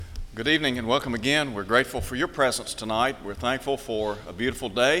Good evening and welcome again. We're grateful for your presence tonight. We're thankful for a beautiful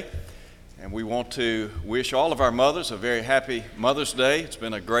day, and we want to wish all of our mothers a very happy Mother's Day. It's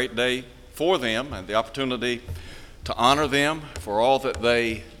been a great day for them and the opportunity to honor them for all that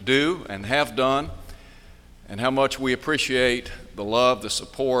they do and have done, and how much we appreciate the love, the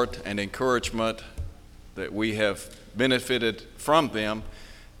support, and encouragement that we have benefited from them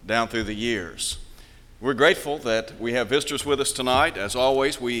down through the years. We're grateful that we have visitors with us tonight. As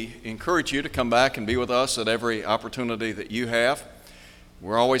always, we encourage you to come back and be with us at every opportunity that you have.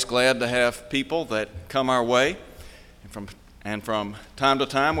 We're always glad to have people that come our way. And from time to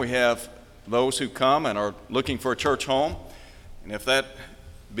time, we have those who come and are looking for a church home. And if that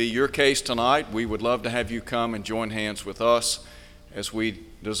be your case tonight, we would love to have you come and join hands with us as we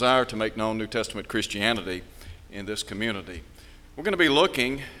desire to make known New Testament Christianity in this community. We're going to be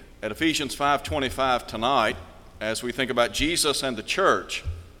looking at Ephesians 5:25 tonight as we think about Jesus and the church.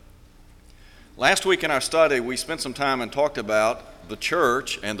 Last week in our study, we spent some time and talked about the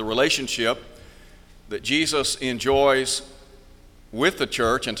church and the relationship that Jesus enjoys with the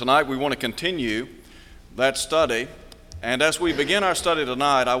church, and tonight we want to continue that study. And as we begin our study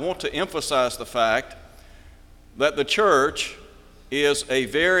tonight, I want to emphasize the fact that the church is a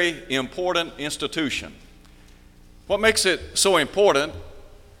very important institution. What makes it so important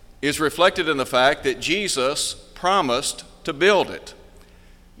is reflected in the fact that Jesus promised to build it.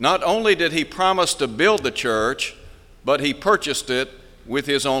 Not only did he promise to build the church, but he purchased it with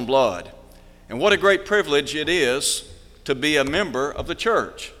his own blood. And what a great privilege it is to be a member of the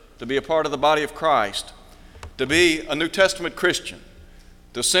church, to be a part of the body of Christ, to be a New Testament Christian,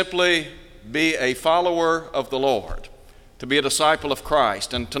 to simply be a follower of the Lord, to be a disciple of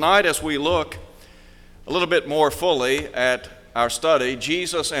Christ. And tonight, as we look a little bit more fully at our study,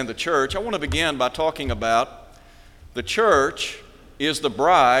 Jesus and the church, I want to begin by talking about the church is the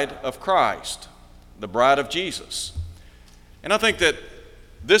bride of Christ, the bride of Jesus. And I think that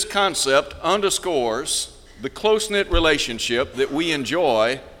this concept underscores the close-knit relationship that we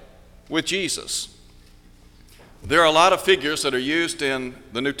enjoy with Jesus. There are a lot of figures that are used in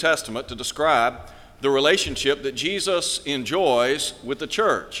the New Testament to describe the relationship that Jesus enjoys with the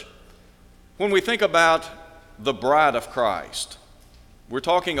church. When we think about the bride of Christ, we're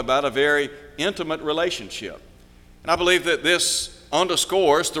talking about a very intimate relationship. And I believe that this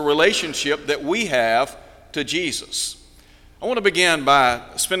underscores the relationship that we have to Jesus. I want to begin by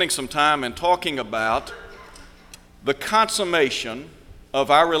spending some time and talking about the consummation of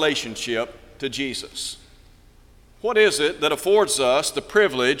our relationship to Jesus. What is it that affords us the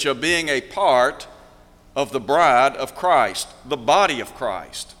privilege of being a part of the bride of Christ, the body of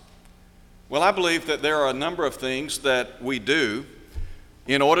Christ? Well, I believe that there are a number of things that we do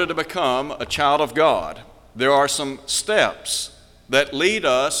in order to become a child of God. There are some steps that lead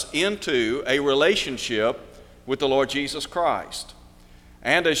us into a relationship with the Lord Jesus Christ.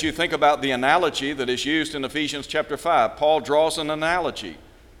 And as you think about the analogy that is used in Ephesians chapter 5, Paul draws an analogy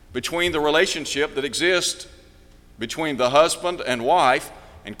between the relationship that exists between the husband and wife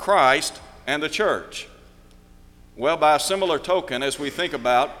and Christ and the church. Well, by a similar token, as we think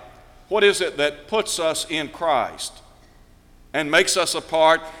about what is it that puts us in Christ and makes us a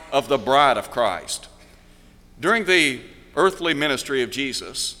part of the bride of Christ? During the earthly ministry of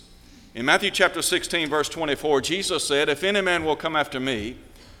Jesus, in Matthew chapter 16, verse 24, Jesus said, "If any man will come after me,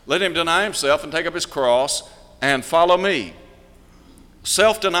 let him deny himself and take up his cross and follow me."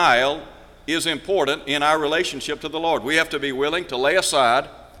 Self-denial is important in our relationship to the Lord. We have to be willing to lay aside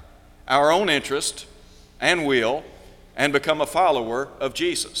our own interest and will and become a follower of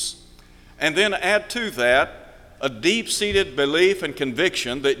Jesus. And then add to that a deep-seated belief and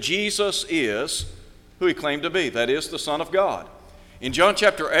conviction that Jesus is who he claimed to be, that is, the Son of God. In John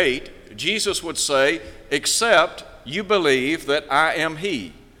chapter 8, Jesus would say, "Except you believe that I am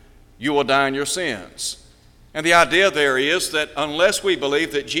he, you will die in your sins." And the idea there is that unless we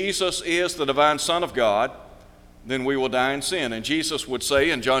believe that Jesus is the divine Son of God, then we will die in sin. And Jesus would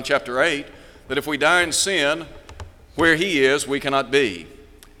say in John chapter 8 that if we die in sin, where he is, we cannot be.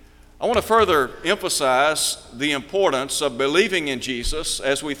 I want to further emphasize the importance of believing in Jesus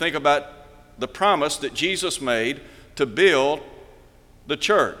as we think about the promise that Jesus made to build the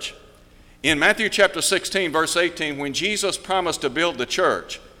church. In Matthew chapter 16, verse 18, when Jesus promised to build the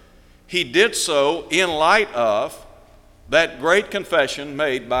church, he did so in light of that great confession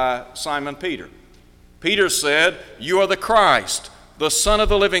made by Simon Peter. Peter said, "You are the Christ, the Son of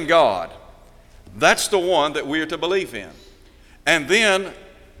the living God." That's the one that we are to believe in. And then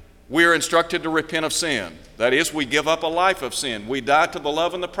we are instructed to repent of sin. That is, we give up a life of sin. We die to the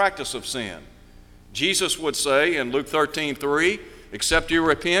love and the practice of sin. Jesus would say in Luke 13:3 Except you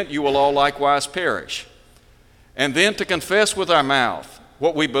repent, you will all likewise perish. And then to confess with our mouth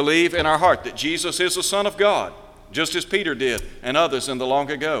what we believe in our heart, that Jesus is the Son of God, just as Peter did and others in the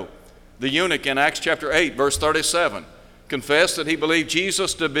long ago. The eunuch in Acts chapter 8, verse 37, confessed that he believed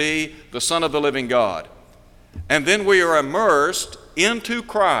Jesus to be the Son of the living God. And then we are immersed into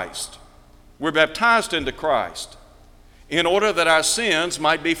Christ. We're baptized into Christ in order that our sins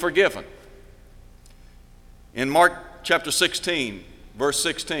might be forgiven. In Mark chapter 16, verse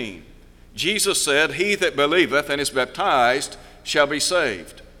 16, Jesus said, "He that believeth and is baptized shall be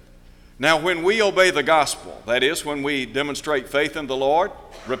saved." Now, when we obey the gospel, that is, when we demonstrate faith in the Lord,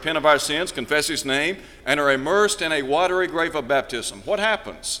 repent of our sins, confess His name, and are immersed in a watery grave of baptism, what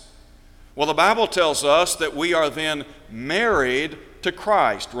happens? Well, the Bible tells us that we are then married to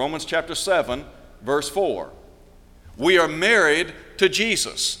Christ. Romans chapter 7, verse 4. We are married to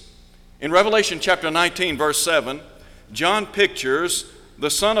Jesus. In Revelation chapter 19, verse 7, John pictures the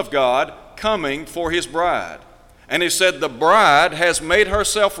Son of God coming for His bride. And he said, the bride has made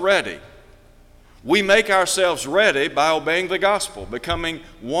herself ready. We make ourselves ready by obeying the gospel, becoming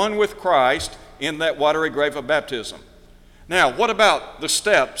one with Christ in that watery grave of baptism. Now, what about the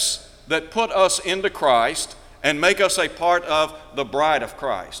steps that put us into Christ and make us a part of the bride of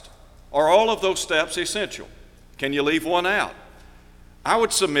Christ? Are all of those steps essential? Can you leave one out? I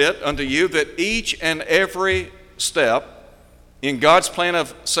would submit unto you that each and every step in God's plan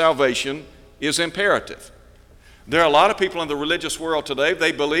of salvation is imperative. There are a lot of people in the religious world today,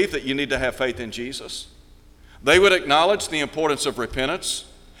 they believe that you need to have faith in Jesus. They would acknowledge the importance of repentance.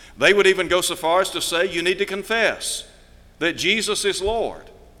 They would even go so far as to say you need to confess that Jesus is Lord.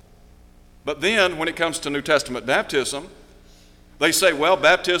 But then when it comes to New Testament baptism, they say, well,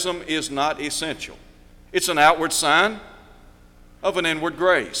 baptism is not essential. It's an outward sign of an inward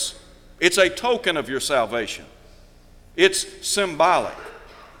grace. It's a token of your salvation. It's symbolic.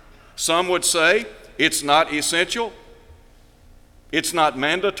 Some would say it's not essential, it's not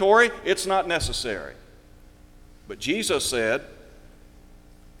mandatory, it's not necessary. But Jesus said,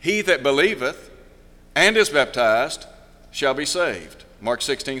 he that believeth and is baptized shall be saved. Mark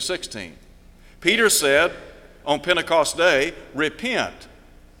 16:16. Peter said on Pentecost Day, repent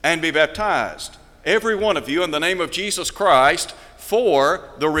and be baptized, every one of you, in the name of Jesus Christ, for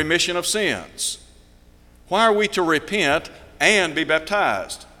the remission of sins. Why are we to repent and be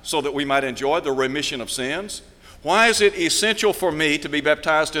baptized? So that we might enjoy the remission of sins. Why is it essential for me to be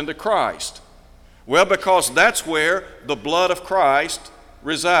baptized into Christ? Well, because that's where the blood of Christ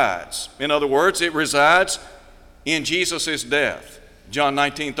resides. In other words, it resides in Jesus' death. John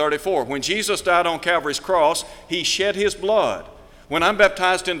 19:34. When Jesus died on Calvary's cross, He shed His blood. When I'm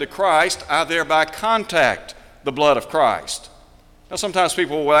baptized into Christ, I thereby contact the blood of Christ. Now, sometimes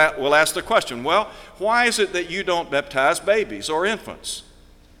people will ask the question, well, why is it that you don't baptize babies or infants?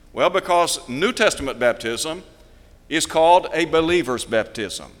 Well, because New Testament baptism is called a believer's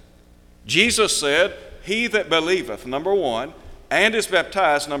baptism. Jesus said, he that believeth, number one, and is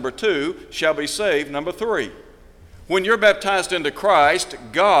baptized, number two, shall be saved, number three. When you're baptized into Christ,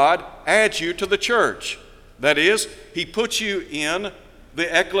 God adds you to the church. That is, He puts you in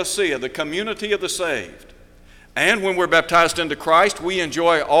the ecclesia, the community of the saved. And when we're baptized into Christ, we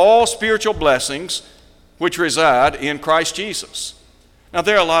enjoy all spiritual blessings which reside in Christ Jesus. Now,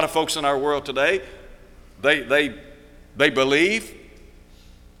 there are a lot of folks in our world today, they believe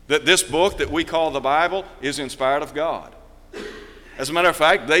that this book that we call the Bible is inspired of God. As a matter of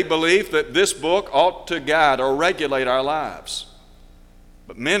fact, they believe that this book ought to guide or regulate our lives.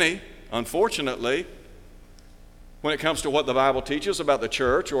 But many, unfortunately, when it comes to what the Bible teaches about the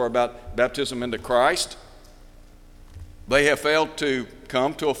church or about baptism into Christ, they have failed to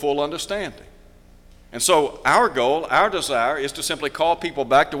come to a full understanding. And so our goal, our desire, is to simply call people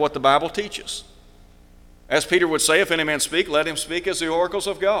back to what the Bible teaches. As Peter would say, if any man speak, let him speak as the oracles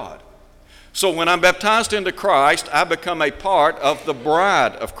of God. So when I'm baptized into Christ, I become a part of the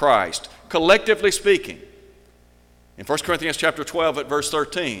bride of Christ, collectively speaking. In 1 Corinthians chapter 12 at verse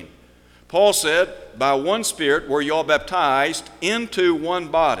 13, Paul said, by one Spirit were you all baptized into one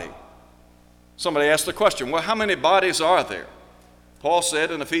body. Somebody asked the question, well, how many bodies are there? Paul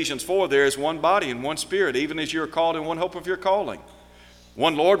said in Ephesians 4, there is one body and one Spirit, even as you are called in one hope of your calling.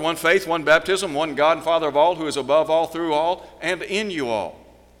 One Lord, one faith, one baptism, one God and Father of all, who is above all, through all, and in you all.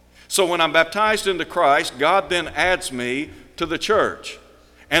 So when I'm baptized into Christ, God then adds me to the church.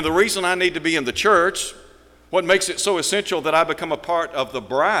 And the reason I need to be in the church, what makes it so essential that I become a part of the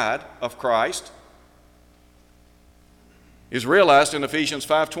bride of Christ, is realized in Ephesians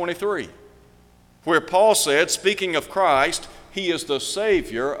 5:23, where Paul said, speaking of Christ, He is the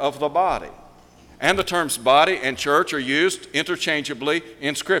Savior of the body. and the terms body and church are used interchangeably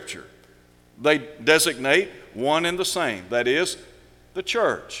in Scripture. They designate one and the same, that is, the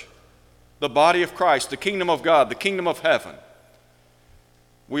church, the body of Christ, the kingdom of God, the kingdom of heaven.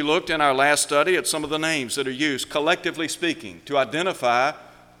 We looked in our last study at some of the names that are used, collectively speaking, to identify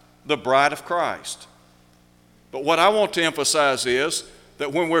the bride of Christ. But what I want to emphasize is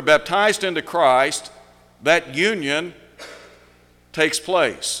that when we're baptized into Christ, that union takes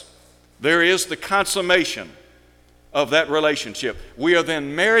place. There is the consummation of that relationship. We are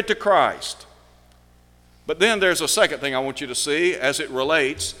then married to Christ. But then there's a second thing I want you to see as it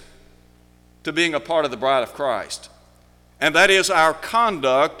relates to being a part of the bride of Christ, and that is our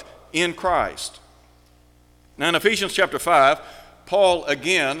conduct in Christ. Now in Ephesians chapter 5, Paul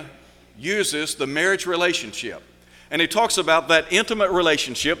again uses the marriage relationship, and he talks about that intimate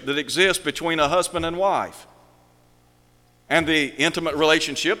relationship that exists between a husband and wife, and the intimate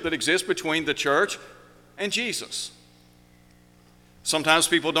relationship that exists between the church and Jesus. Sometimes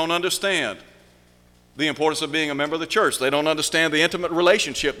people don't understand the importance of being a member of the church. They don't understand the intimate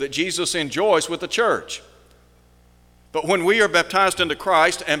relationship that Jesus enjoys with the church. But when we are baptized into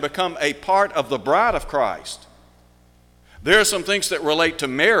Christ and become a part of the bride of Christ, there are some things that relate to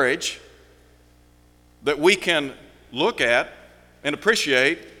marriage that we can look at and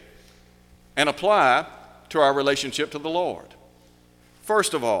appreciate and apply to our relationship to the Lord.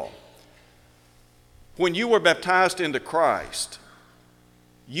 First of all, when you were baptized into Christ,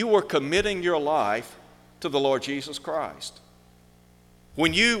 you were committing your life to the Lord Jesus Christ.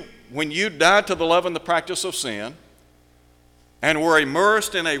 When you died to the love and the practice of sin and were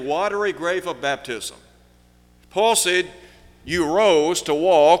immersed in a watery grave of baptism, Paul said you rose to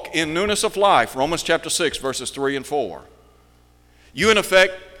walk in newness of life, Romans chapter 6, verses 3 and 4. You in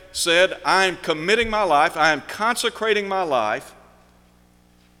effect said, I am committing my life, I am consecrating my life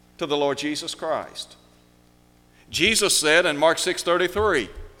to the Lord Jesus Christ. Jesus said in Mark 6:33,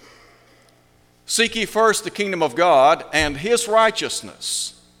 seek ye first the kingdom of God and His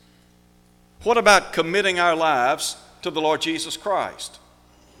righteousness. What about committing our lives to the Lord Jesus Christ?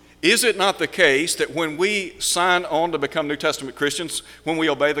 Is it not the case that when we sign on to become New Testament Christians, when we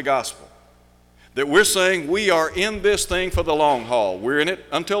obey the gospel, that we're saying we are in this thing for the long haul? We're in it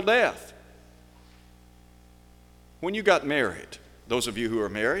until death. When you got married, those of you who are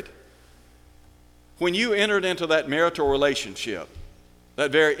married, when you entered into that marital relationship,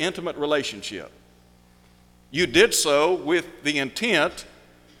 that very intimate relationship, you did so with the intent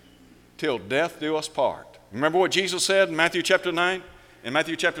till death do us part. Remember what Jesus said in Matthew chapter 9? In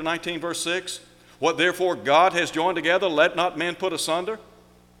Matthew chapter 19, verse 6? What therefore God has joined together, let not men put asunder.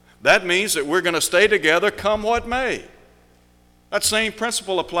 That means that we're going to stay together come what may. That same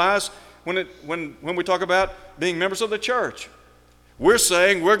principle applies when we talk about being members of the church. We're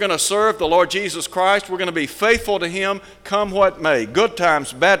saying we're going to serve the Lord Jesus Christ. We're going to be faithful to Him come what may. Good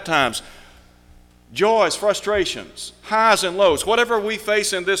times, bad times, joys, frustrations, highs and lows. Whatever we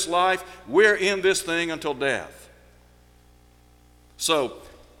face in this life, we're in this thing until death. So,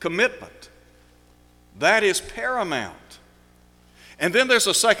 commitment, that is paramount. And then there's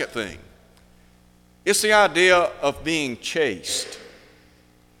a second thing. It's the idea of being chaste,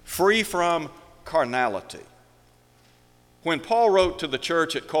 free from carnality. When Paul wrote to the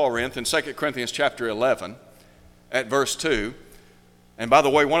church at Corinth in 2 Corinthians chapter 11 at verse 2, and by the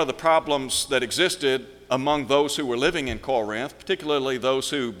way, one of the problems that existed among those who were living in Corinth, particularly those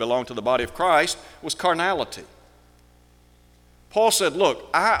who belonged to the body of Christ, was carnality. Paul said, look,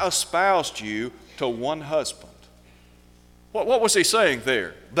 I espoused you to one husband. What was he saying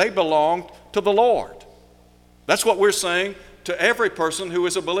there? They belonged to the Lord. That's what we're saying to every person who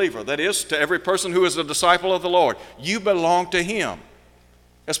is a believer. That is, to every person who is a disciple of the Lord. You belong to Him.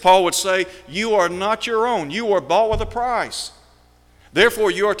 As Paul would say, you are not your own. You were bought with a price.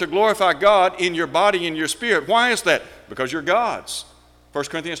 Therefore, you are to glorify God in your body and your spirit. Why is that? Because you're God's. 1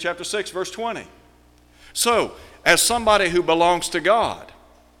 Corinthians chapter 6, verse 20. So, as somebody who belongs to God,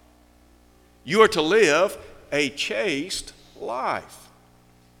 you are to live a chaste life.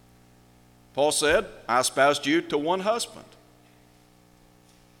 Paul said, I espoused you to one husband,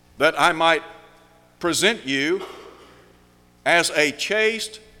 that I might present you as a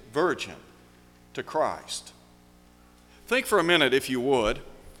chaste virgin to Christ. Think for a minute, if you would,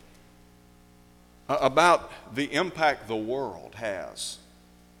 about the impact the world has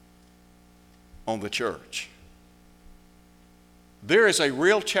on the church. There is a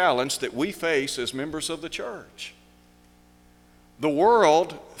real challenge that we face as members of the church. The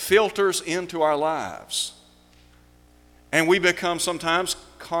world filters into our lives, and we become sometimes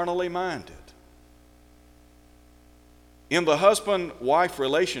carnally minded. In the husband-wife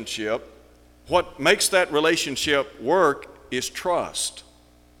relationship, What makes that relationship work is trust,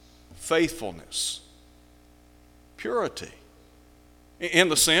 faithfulness, purity, in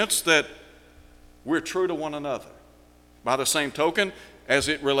the sense that we're true to one another. By the same token, as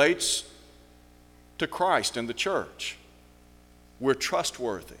it relates to Christ and the church, we're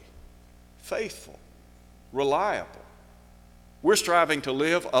trustworthy, faithful, reliable. We're striving to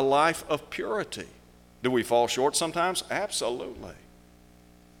live a life of purity. Do we fall short sometimes? Absolutely.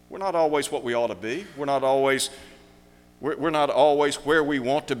 We're not always what we ought to be. We're not always where we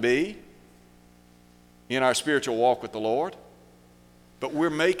want to be in our spiritual walk with the Lord. But we're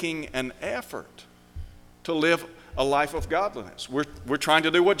making an effort to live a life of godliness. We're trying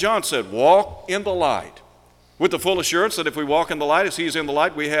to do what John said, walk in the light, with the full assurance that if we walk in the light as he is in the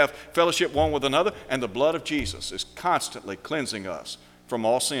light, we have fellowship one with another, and the blood of Jesus is constantly cleansing us from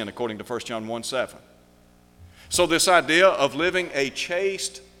all sin, according to 1 John 1:7. So this idea of living a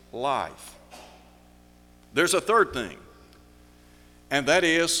chaste life. There's a third thing, and that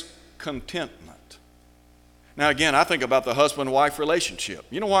is contentment. Now again, I think about the husband-wife relationship.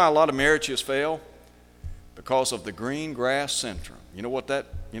 You know why a lot of marriages fail? Because of the green grass syndrome. You know what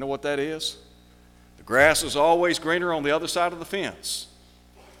that is? The grass is always greener on the other side of the fence.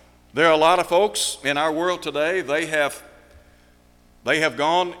 There are a lot of folks in our world today, they have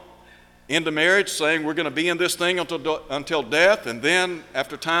gone into marriage saying we're going to be in this thing until death, and then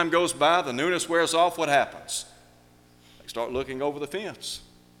after time goes by, the newness wears off, what happens? They start looking over the fence.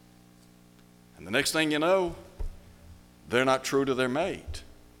 And the next thing you know, they're not true to their mate.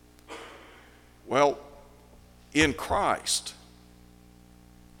 Well, in Christ,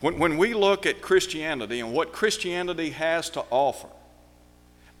 when we look at Christianity and what Christianity has to offer,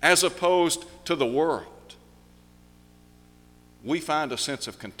 as opposed to the world, we find a sense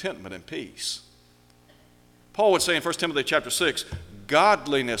of contentment and peace. Paul would say in 1 Timothy chapter 6,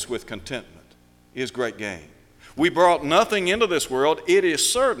 godliness with contentment is great gain. We brought nothing into this world. It is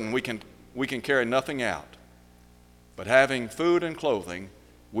certain we can carry nothing out. But having food and clothing,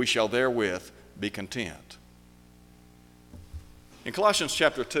 we shall therewith be content. In Colossians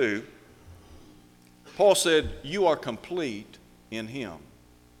chapter 2, Paul said, you are complete in him,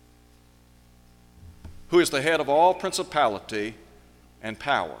 who is the head of all principality and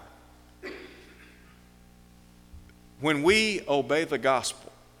power. When we obey the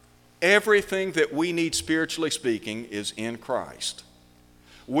gospel, everything that we need spiritually speaking is in Christ.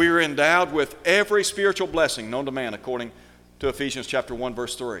 We are endowed with every spiritual blessing known to man, according to Ephesians chapter 1,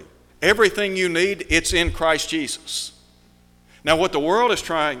 verse 3. Everything you need, it's in Christ Jesus. Now, what the world is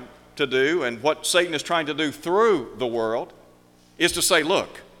trying to do and what Satan is trying to do through the world is to say,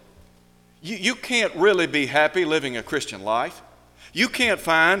 look, you can't really be happy living a Christian life. You can't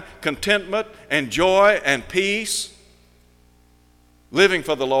find contentment and joy and peace living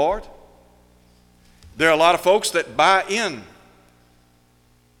for the Lord. There are a lot of folks that buy in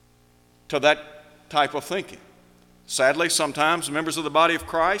to that type of thinking. Sadly, sometimes members of the body of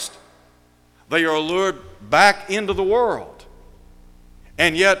Christ, they are lured back into the world.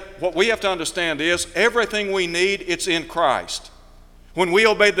 And yet, what we have to understand is everything we need, it's in Christ. When we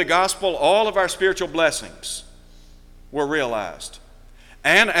obeyed the gospel, all of our spiritual blessings were realized.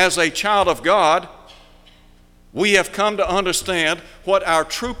 And as a child of God, we have come to understand what our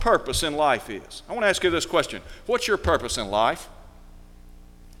true purpose in life is. I want to ask you this question. What's your purpose in life?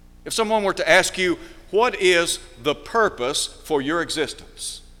 If someone were to ask you, what is the purpose for your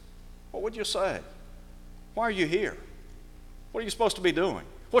existence? What would you say? Why are you here? What are you supposed to be doing?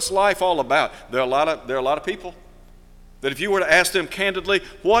 What's life all about? There are a lot of people that if you were to ask them candidly,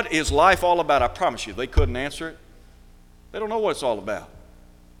 what is life all about? I promise you, they couldn't answer it. They don't know what it's all about.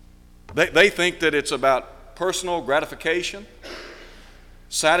 They think that it's about personal gratification,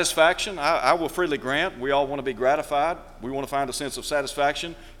 satisfaction. I will freely grant we all want to be gratified. We want to find a sense of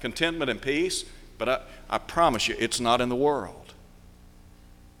satisfaction, contentment, and peace. But I promise you, it's not in the world.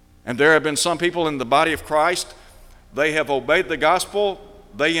 And there have been some people in the body of Christ, they have obeyed the gospel,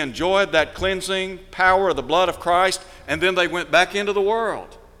 they enjoyed that cleansing power of the blood of Christ, and then they went back into the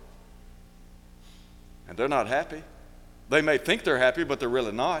world. And they're not happy. They may think they're happy, but they're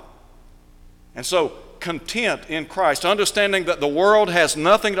really not. And so, content in Christ, understanding that the world has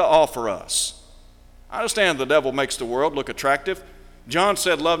nothing to offer us. I understand the devil makes the world look attractive. John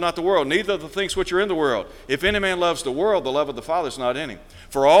said, love not the world, neither the things which are in the world. If any man loves the world, the love of the Father is not in him.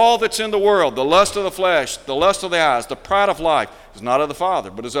 For all that's in the world, the lust of the flesh, the lust of the eyes, the pride of life, is not of the Father,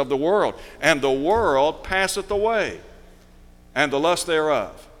 but is of the world. And the world passeth away, and the lust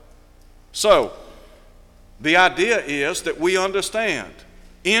thereof. So, the idea is that we understand,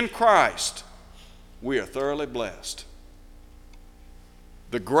 in Christ, we are thoroughly blessed.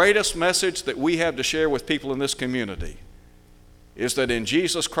 The greatest message that we have to share with people in this community is that in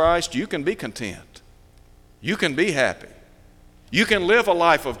Jesus Christ you can be content. You can be happy. You can live a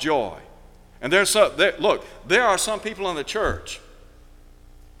life of joy. And there are some people in the church,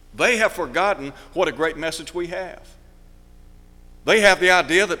 they have forgotten what a great message we have. They have the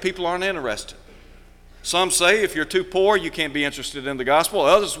idea that people aren't interested. Some say if you're too poor, you can't be interested in the gospel.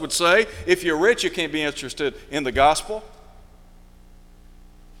 Others would say if you're rich, you can't be interested in the gospel.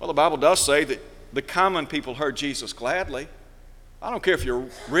 Well, the Bible does say that the common people heard Jesus gladly. I don't care if you're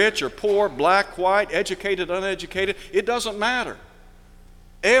rich or poor, black, white, educated, uneducated. It doesn't matter.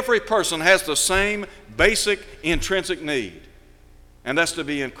 Every person has the same basic intrinsic need, and that's to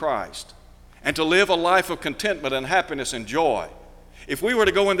be in Christ and to live a life of contentment and happiness and joy. If we were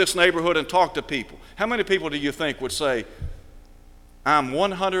to go in this neighborhood and talk to people, how many people do you think would say, I'm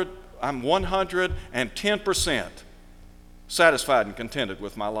 110% satisfied and contented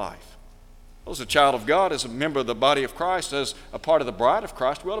with my life? Well, as a child of God, as a member of the body of Christ, as a part of the bride of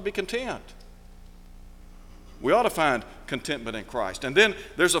Christ, we ought to be content. We ought to find contentment in Christ. And then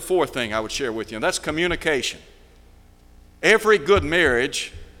there's a fourth thing I would share with you, and that's communication. Every good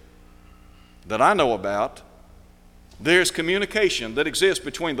marriage that I know about, there's communication that exists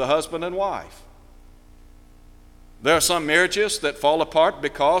between the husband and wife. There are some marriages that fall apart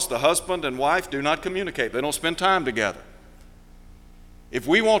because the husband and wife do not communicate. They don't spend time together. If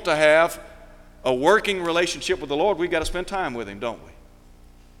we want to have a working relationship with the Lord, we've got to spend time with Him, don't we?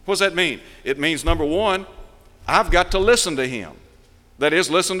 What does that mean? It means, number one, I've got to listen to Him. That is,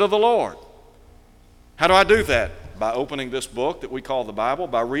 listen to the Lord. How do I do that? By opening this book that we call the Bible,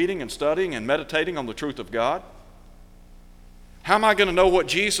 by reading and studying and meditating on the truth of God. How am I going to know what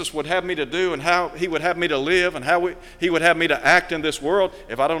Jesus would have me to do and how He would have me to live and how He would have me to act in this world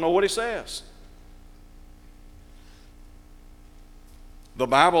if I don't know what He says? The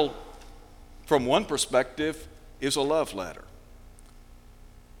Bible, from one perspective, is a love letter.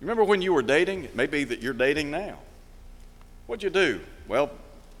 You remember when you were dating? It may be that you're dating now. What'd you do? Well,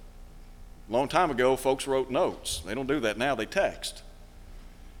 a long time ago, folks wrote notes. They don't do that now. They text.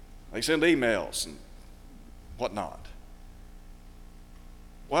 They send emails and whatnot.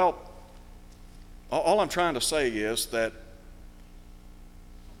 Well, all I'm trying to say is that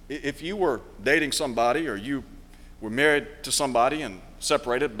if you were dating somebody or you were married to somebody and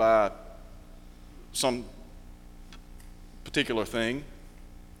separated by some particular thing,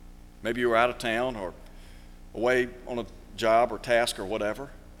 maybe you were out of town or away on a job or task or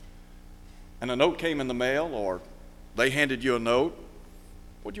whatever, and a note came in the mail or they handed you a note,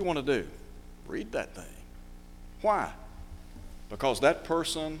 what do you want to do? Read that thing. Why? Because that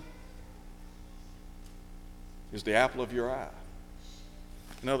person is the apple of your eye.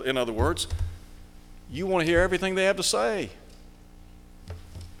 In other words, you want to hear everything they have to say.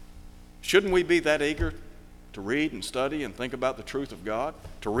 Shouldn't we be that eager to read and study and think about the truth of God?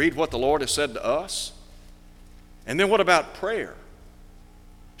 To read what the Lord has said to us? And then what about prayer?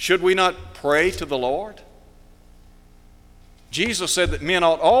 Should we not pray to the Lord? Jesus said that men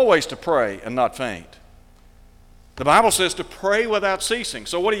ought always to pray and not faint. The Bible says to pray without ceasing.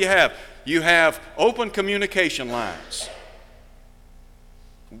 So what do you have? You have open communication lines.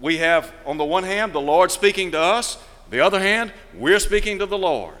 We have, on the one hand, the Lord speaking to us. The other hand, we're speaking to the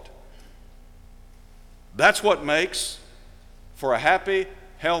Lord. That's what makes for a happy,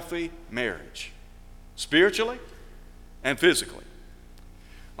 healthy marriage, spiritually and physically.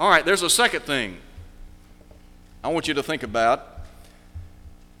 All right, there's a second thing I want you to think about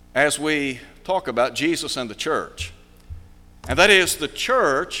as we talk about Jesus and the church. And that is, the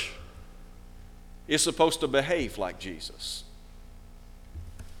church is supposed to behave like Jesus.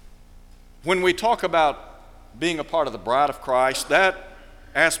 When we talk about being a part of the bride of Christ, that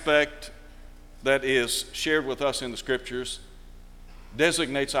aspect that is shared with us in the Scriptures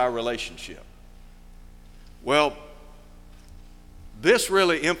designates our relationship. Well, this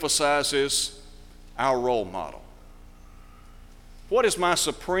really emphasizes our role model. What is my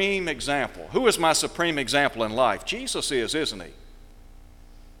supreme example? Who is my supreme example in life? Jesus is, isn't He?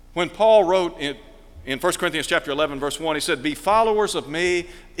 When Paul wrote in 1 Corinthians chapter 11, verse 1, he said, "Be followers of me,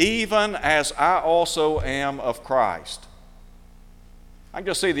 even as I also am of Christ." I can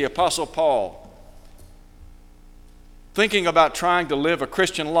just see the Apostle Paul thinking about trying to live a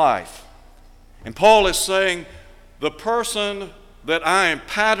Christian life. And Paul is saying, the person that I am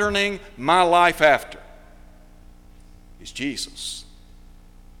patterning my life after is Jesus.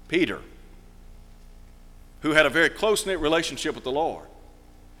 Peter, who had a very close-knit relationship with the Lord,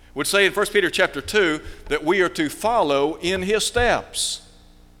 would say in 1 Peter chapter 2 that we are to follow in His steps.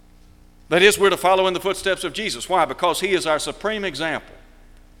 That is, we're to follow in the footsteps of Jesus. Why? Because He is our supreme example.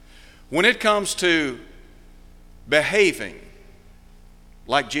 when it comes to behaving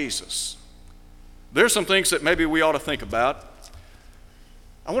like Jesus, there's some things that maybe we ought to think about.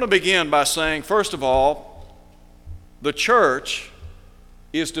 I want to begin by saying, first of all, the church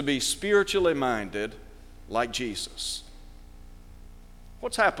is to be spiritually minded like Jesus.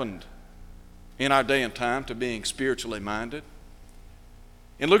 What's happened in our day and time to being spiritually minded?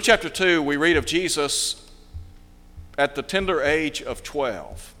 In Luke chapter 2, we read of Jesus at the tender age of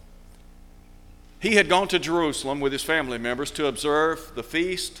 12. He had gone to Jerusalem with his family members to observe the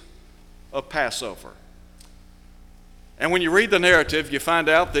feast of Passover. And when you read the narrative, you find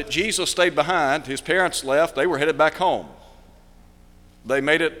out that Jesus stayed behind. His parents left. They were headed back home. They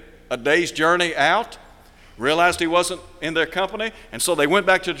made it a day's journey out, realized he wasn't in their company, and so they went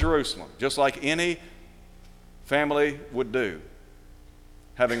back to Jerusalem, just like any family would do,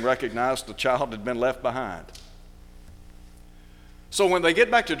 having recognized the child had been left behind. So when they get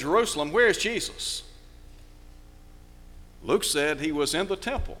back to Jerusalem, where is Jesus? Luke said he was in the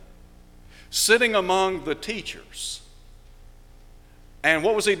temple, sitting among the teachers. And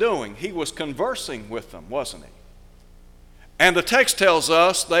what was he doing? He was conversing with them, wasn't he? And the text tells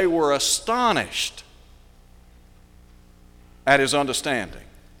us they were astonished at his understanding.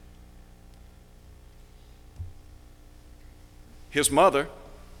 His mother,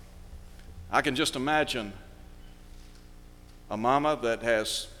 I can just imagine a mama that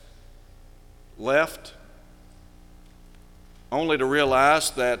has left only to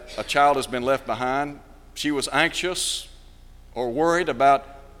realize that a child has been left behind. She was anxious or worried about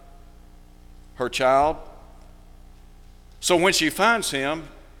her child. So when she finds him,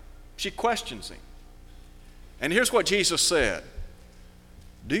 she questions him. And here's what Jesus said: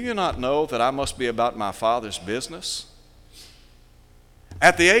 "Do you not know that I must be about my Father's business?"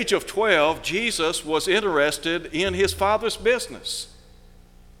 At the age of 12, Jesus was interested in his Father's business.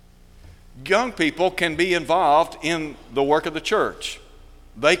 Young people can be involved in the work of the church.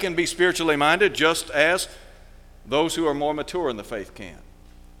 They can be spiritually minded just as those who are more mature in the faith can.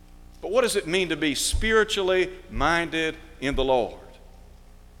 But what does it mean to be spiritually minded in the Lord?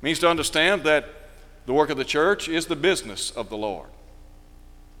 It means to understand that the work of the church is the business of the Lord.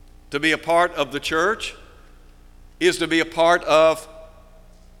 To be a part of the church is to be a part of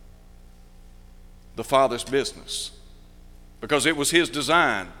the Father's business, because it was his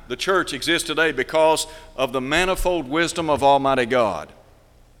design. The church exists today because of the manifold wisdom of Almighty God.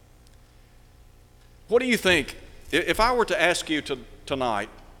 What do you think, if I were to ask you tonight,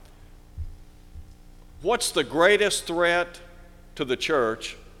 what's the greatest threat to the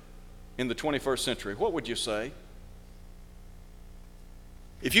church in the 21st century? What would you say?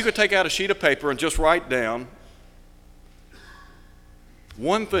 If you could take out a sheet of paper and just write down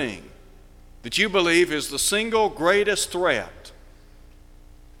one thing that you believe is the single greatest threat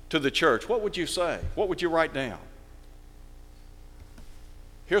to the church, what would you say? What would you write down?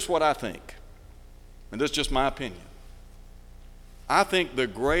 Here's what I think, and this is just my opinion. I think the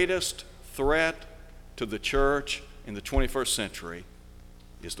greatest threat to the church in the 21st century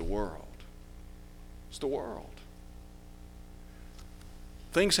is the world. It's the world.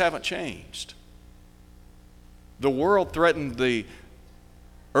 Things haven't changed. The world threatened the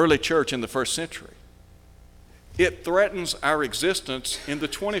early church in the first century. It threatens our existence in the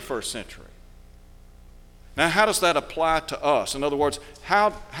 21st century. Now, how does that apply to us? In other words,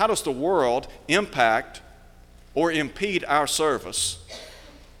 how does the world impact or impede our service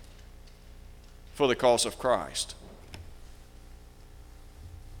for the cause of Christ?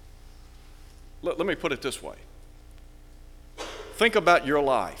 Let me put it this way. Think about your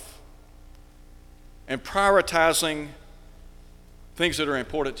life and prioritizing things that are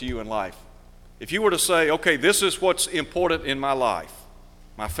important to you in life. If you were to say, okay, this is what's important in my life,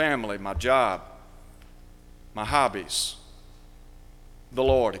 my family, my job, my hobbies, the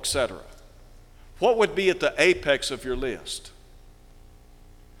Lord, etc., what would be at the apex of your list?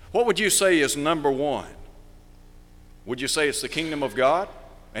 What would you say is number one? Would you say it's the kingdom of God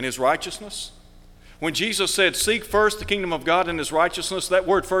and his righteousness? When Jesus said, seek first the kingdom of God and his righteousness, that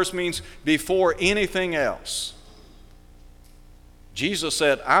word first means before anything else. Jesus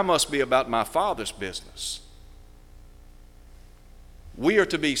said, I must be about my Father's business. We are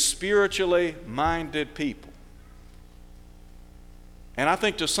to be spiritually minded people. And I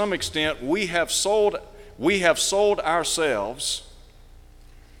think to some extent we have sold ourselves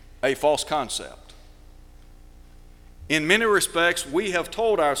a false concept. In many respects, we have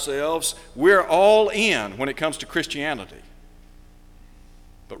told ourselves we're all in when it comes to Christianity.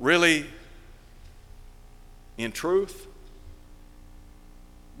 But really, in truth,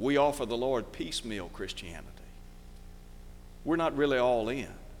 we offer the Lord piecemeal Christianity. We're not really all in.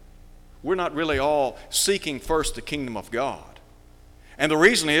 we're not really all seeking first the kingdom of God. And the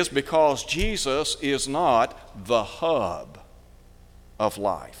reason is because Jesus is not the hub of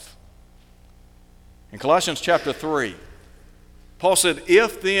life. In Colossians chapter 3, Paul said,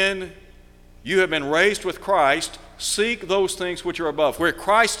 "If then you have been raised with Christ, seek those things which are above, where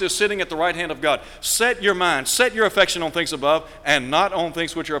Christ is sitting at the right hand of God. Set your mind, set your affection on things above, and not on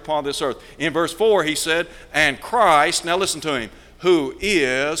things which are upon this earth." In verse 4, he said, "And Christ," now listen to him, "who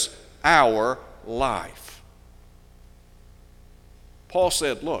is our life." Paul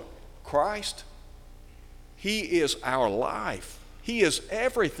said, look, Christ, he is our life. He is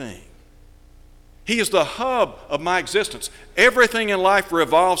everything. He is the hub of my existence. Everything in life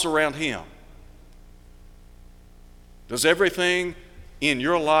revolves around him. Does everything in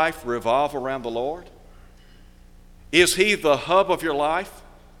your life revolve around the Lord? Is he the hub of your life?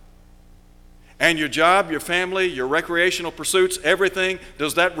 And your job, your family, your recreational pursuits, everything,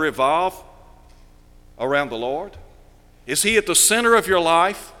 does that revolve around the Lord? Is he at the center of your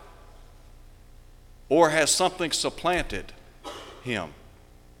life? Or has something supplanted him?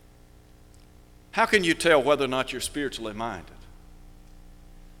 How can you tell whether or not you're spiritually minded?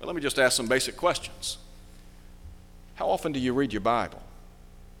 Well, let me just ask some basic questions. How often do you read your Bible?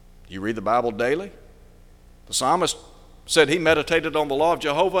 Do you read the Bible daily? The psalmist said he meditated on the law of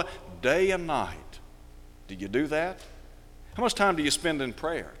Jehovah day and night. Do you do that? How much time do you spend in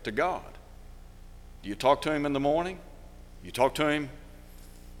prayer to God? Do you talk to him in the morning? You talk to him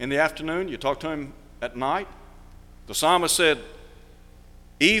in the afternoon? You talk to him at night? The psalmist said,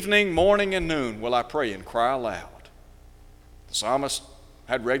 "Evening, morning, and noon will I pray and cry aloud." The psalmist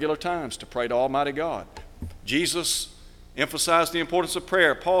had regular times to pray to Almighty God. Jesus emphasized the importance of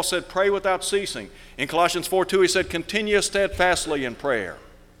prayer. Paul said, "Pray without ceasing." In Colossians 4:2, he said, "Continue steadfastly in prayer."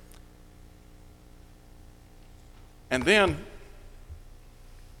 And then,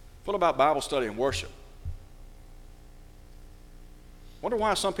 what about Bible study and worship? Wonder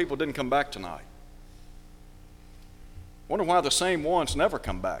why some people didn't come back tonight. Wonder why the same ones never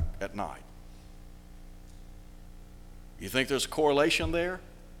come back at night. You think there's a correlation there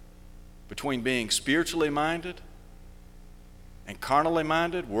between being spiritually minded and carnally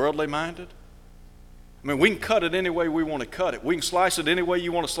minded, worldly minded? I mean, we can cut it any way we want to cut it. We can slice it any way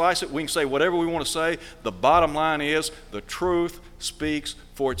you want to slice it. We can say whatever we want to say. The bottom line is the truth speaks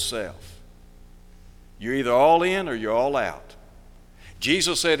for itself. You're either all in or you're all out.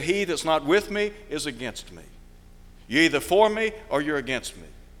 Jesus said, "He that's not with me is against me." You're either for me or you're against me.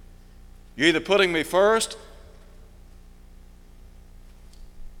 You're either putting me first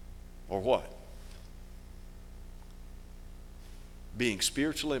or what? Being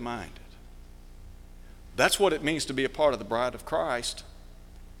spiritually minded. That's what it means to be a part of the bride of Christ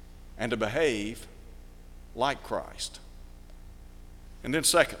and to behave like Christ. And then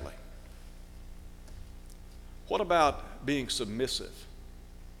secondly, what about being submissive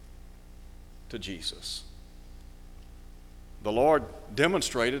to Jesus? The Lord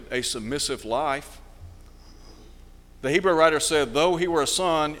demonstrated a submissive life. The Hebrew writer said, "Though he were a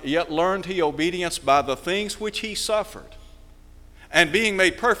son, yet learned he obedience by the things which he suffered. And being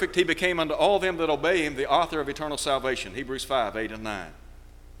made perfect, he became unto all them that obey him the author of eternal salvation." Hebrews 5:8 and 9.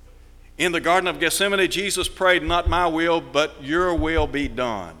 In the Garden of Gethsemane, Jesus prayed, "Not my will, but your will be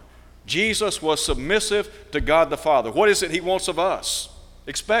done." Jesus was submissive to God the Father. What is it he wants of us,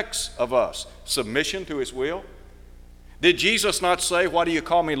 expects of us? Submission to his will. Did Jesus not say, "Why do you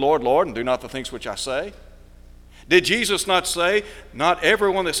call me Lord, Lord, and do not the things which I say"? Did Jesus not say, "Not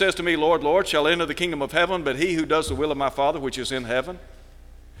everyone that says to me, Lord, Lord, shall enter the kingdom of heaven, but he who does the will of my Father which is in heaven"?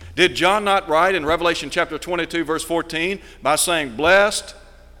 Did John not write in Revelation chapter 22, verse 14, by saying, "Blessed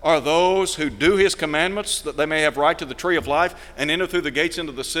are those who do his commandments, that they may have right to the tree of life and enter through the gates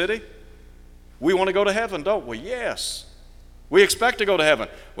into the city"? We want to go to heaven, don't we? Yes. We expect to go to heaven.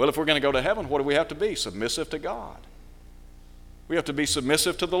 Well, if we're going to go to heaven, what do we have to be? Submissive to God. We have to be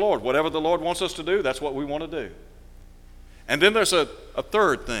submissive to the Lord. Whatever the Lord wants us to do, that's what we want to do. And then there's a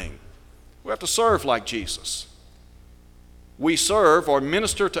third thing. We have to serve like Jesus. We serve or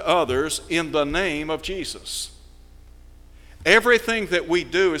minister to others in the name of Jesus. Everything that we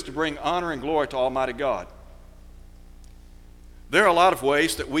do is to bring honor and glory to Almighty God. There are a lot of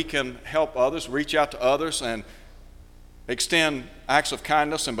ways that we can help others, reach out to others, and extend acts of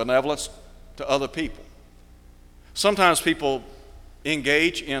kindness and benevolence to other people. Sometimes people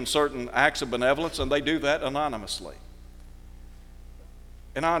engage in certain acts of benevolence, and they do that anonymously.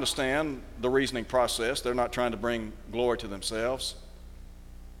 And I understand the reasoning process. They're not trying to bring glory to themselves.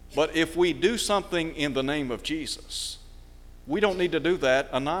 But if we do something in the name of Jesus, we don't need to do that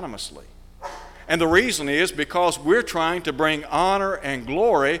anonymously. And the reason is because we're trying to bring honor and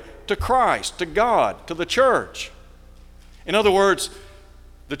glory to Christ, to God, to the church. In other words,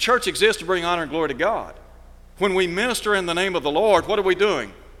 the church exists to bring honor and glory to God. When we minister in the name of the Lord, what are we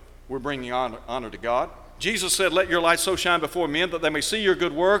doing? We're bringing honor to God. Jesus said, "Let your light so shine before men that they may see your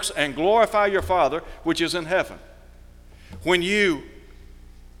good works and glorify your Father which is in heaven." When you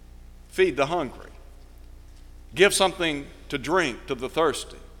feed the hungry, give something to drink to the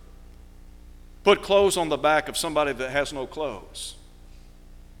thirsty, put clothes on the back of somebody that has no clothes,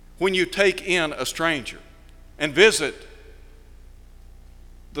 when you take in a stranger and visit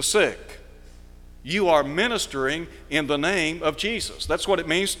the sick, you are ministering in the name of Jesus. That's what it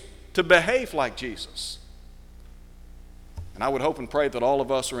means to behave like Jesus. And I would hope and pray that all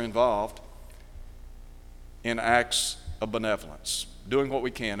of us are involved in acts of benevolence, doing what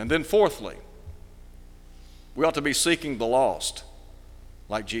we can. And then fourthly, we ought to be seeking the lost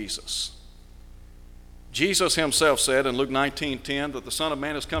like Jesus. Jesus himself said in Luke 19:10 that the Son of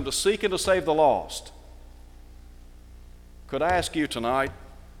Man has come to seek and to save the lost. Could I ask you tonight,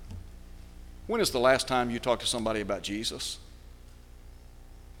 when is the last time you talked to somebody about Jesus?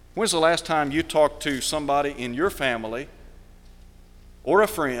 When's the last time you talked to somebody in your family or a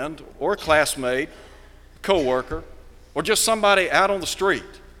friend or a classmate, co-worker, or just somebody out on the street,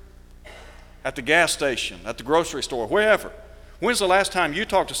 at the gas station, at the grocery store, wherever? When's the last time you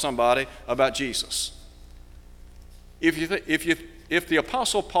talked to somebody about Jesus? If the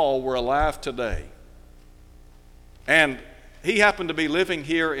Apostle Paul were alive today and he happened to be living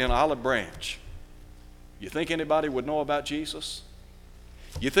here in Olive Branch, you think anybody would know about Jesus?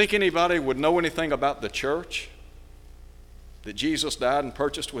 You think anybody would know anything about the church that Jesus died and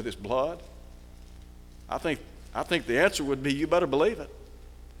purchased with his blood? I think the answer would be, you better believe it.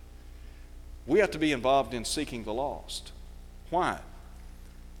 We have to be involved in seeking the lost. Why?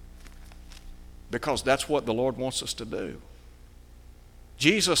 Because that's what the Lord wants us to do.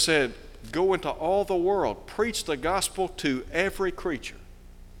 Jesus said, "Go into all the world, preach the gospel to every creature."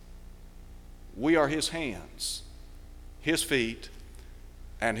 We are his hands, his feet,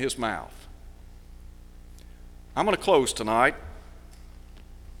 and his mouth. I'm going to close tonight.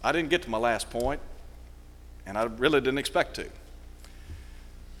 I didn't get to my last point, and I really didn't expect to.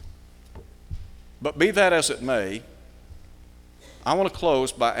 But be that as it may, I want to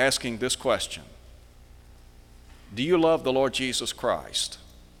close by asking this question. Do you love the Lord Jesus Christ?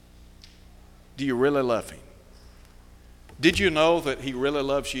 Do you really love him? Did you know that he really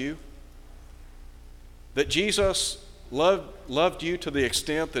loves you? That Jesus loved you to the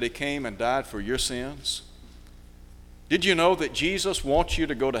extent that he came and died for your sins? Did you know that Jesus wants you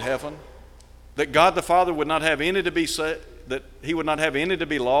to go to heaven? That God the Father would not have any to be that he would not have any to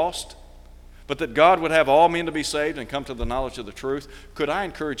be lost, but that God would have all men to be saved and come to the knowledge of the truth? Could I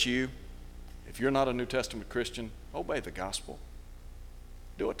encourage you, if you're not a New Testament Christian, obey the gospel.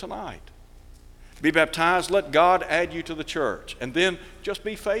 Do it tonight. Be baptized. Let God add you to the church. And then just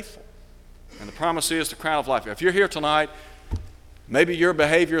be faithful. And the promise is the crown of life. If you're here tonight, maybe your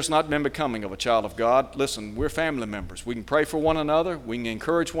behavior has not been becoming of a child of God. Listen, we're family members. We can pray for one another. We can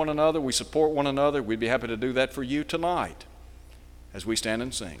encourage one another. We support one another. We'd be happy to do that for you tonight as we stand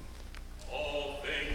and sing.